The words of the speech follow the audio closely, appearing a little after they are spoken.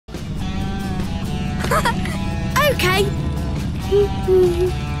OK.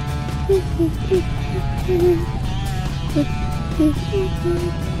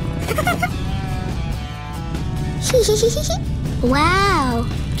 Wow.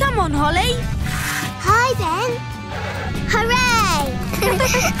 Come on, Holly. Hi, Ben. Hooray!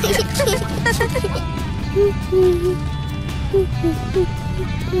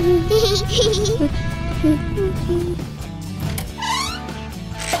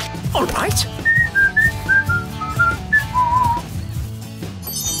 All right.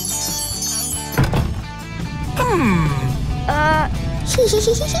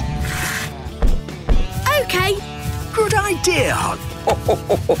 OK. Good idea, Holly.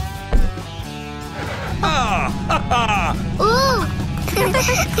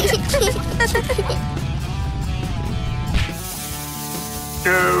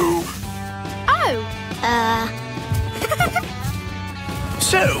 Ooh. No. Oh.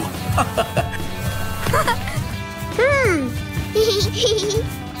 So.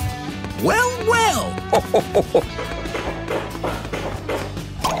 Well, well.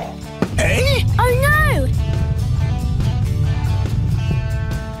 Eh? Oh, no.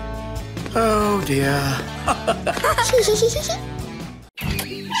 Oh, dear.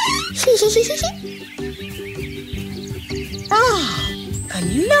 A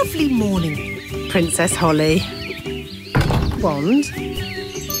lovely morning, Princess Holly. Wand?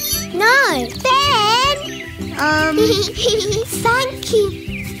 No, Ben! Thank you.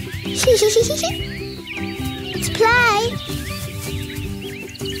 Let's play.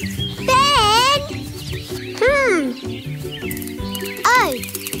 Ben! Oh.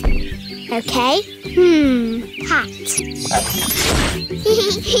 Okay. Hat.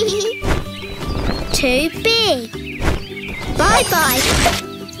 Too big. Bye-bye.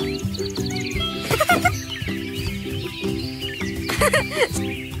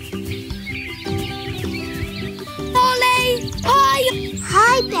 Holly! Hi!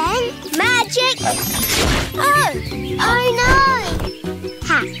 Hi, Ben. Magic. Oh no.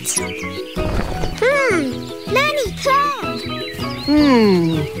 Hat. Nanny Plum.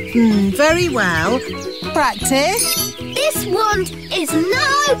 Very well. Practice. This wand is no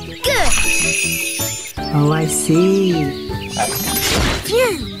good. Oh, I see.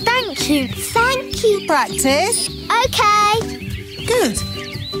 Phew, thank you. Thank you. Practice. Okay. Good.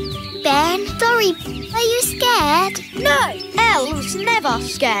 Ben, sorry. Are you scared? No, elves never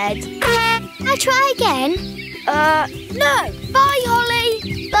scared. I'll try again. No. Bye,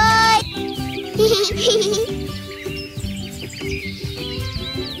 Holly. Bye.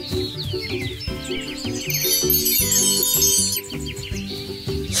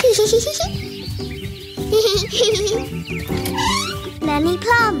 Nanny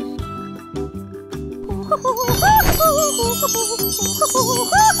Plum.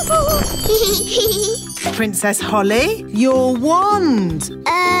 Princess Holly, your wand.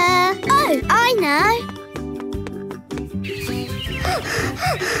 Oh, I know.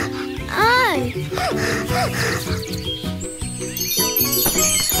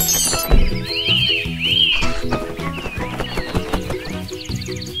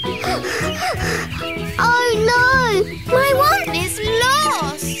 Oh no! My wand is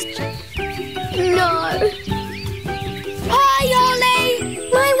lost! No! Hi, Holly.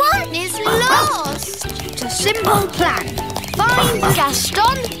 My wand is lost! It's a simple plan. Find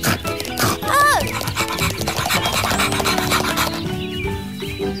Gaston. Oh!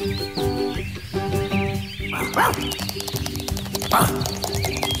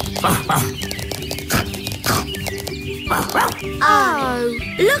 Oh,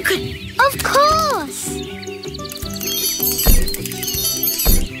 look at... Of course!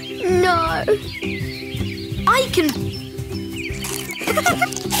 No! I can...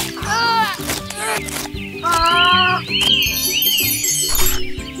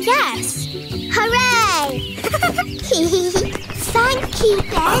 Yes! Hooray! Thank you,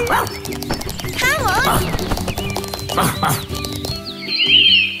 Ben. Come on!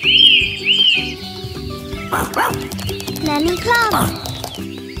 Nanny Plum.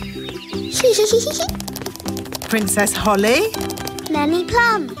 Princess Holly. Nanny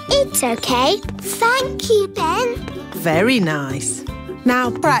Plum. It's okay. Thank you, Ben. Very nice. Now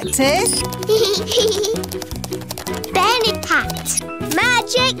practice. Ben hat.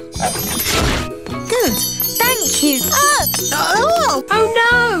 Magic. Good. Thank you. Oh, Oh,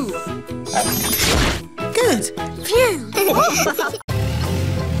 no. good. Phew.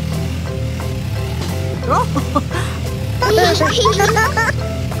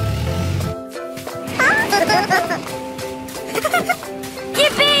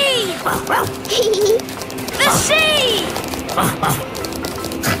 Yippee! The sea!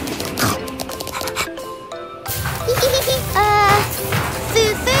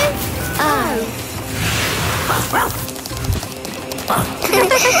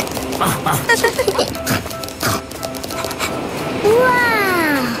 Wow!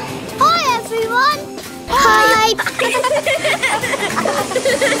 Hi, everyone! Hi!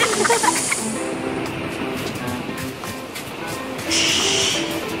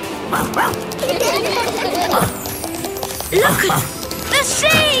 Look at the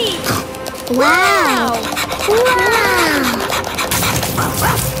sea! Wow! Wow!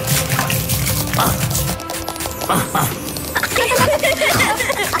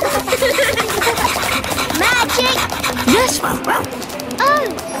 Magic! Yes, Oh!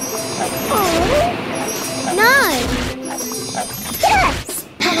 Oh! No! Yes!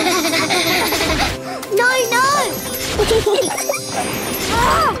 No, no!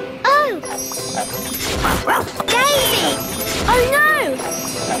 Oh! Daisy! Oh no!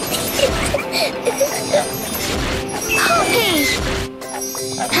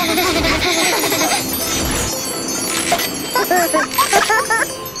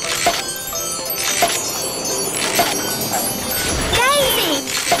 Daisy!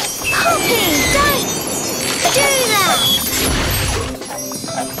 Poppy, don't do that!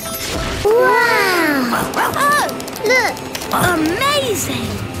 Wow! Oh, look! amazing!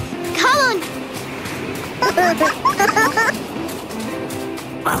 Come on!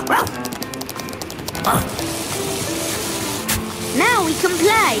 Now we can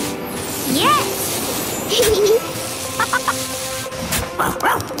play. Yes!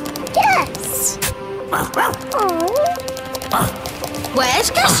 Yes! Oh! Where's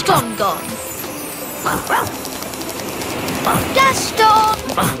Gaston gone? Gaston!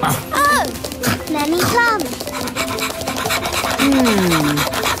 Oh! Nanny Plum!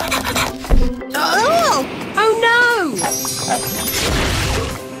 Oh! Oh no!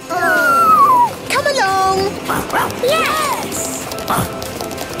 Come along! Yes!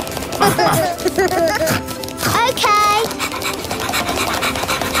 Okay!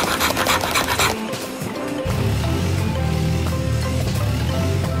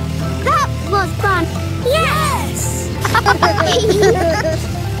 That was fun! Yes!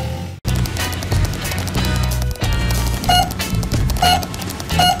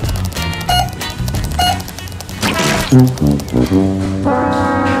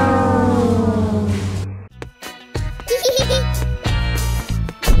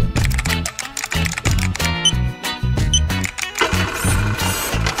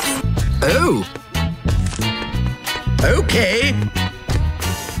 Oh. Okay.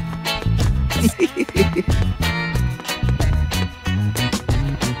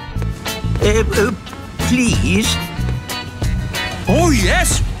 Please. Oh,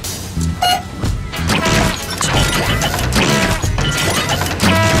 yes.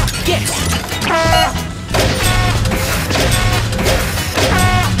 Yes.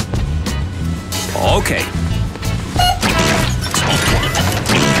 Okay.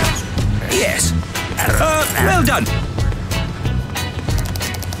 Yes. Well done.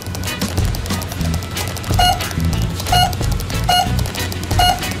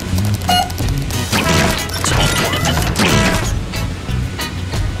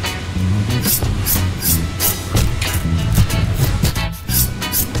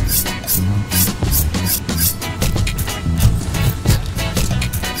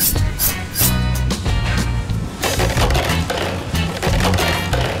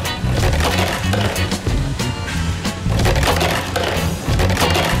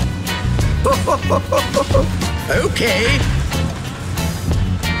 Okay.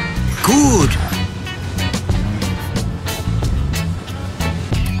 Good.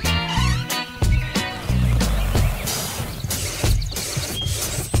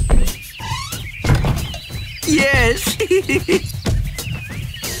 Yes.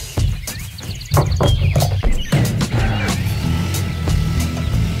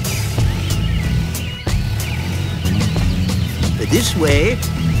 This way.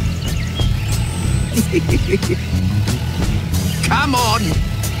 Come on!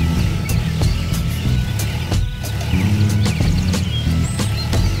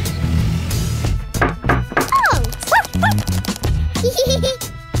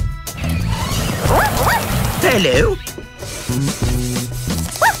 Hello.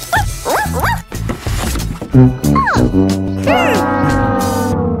 Oh.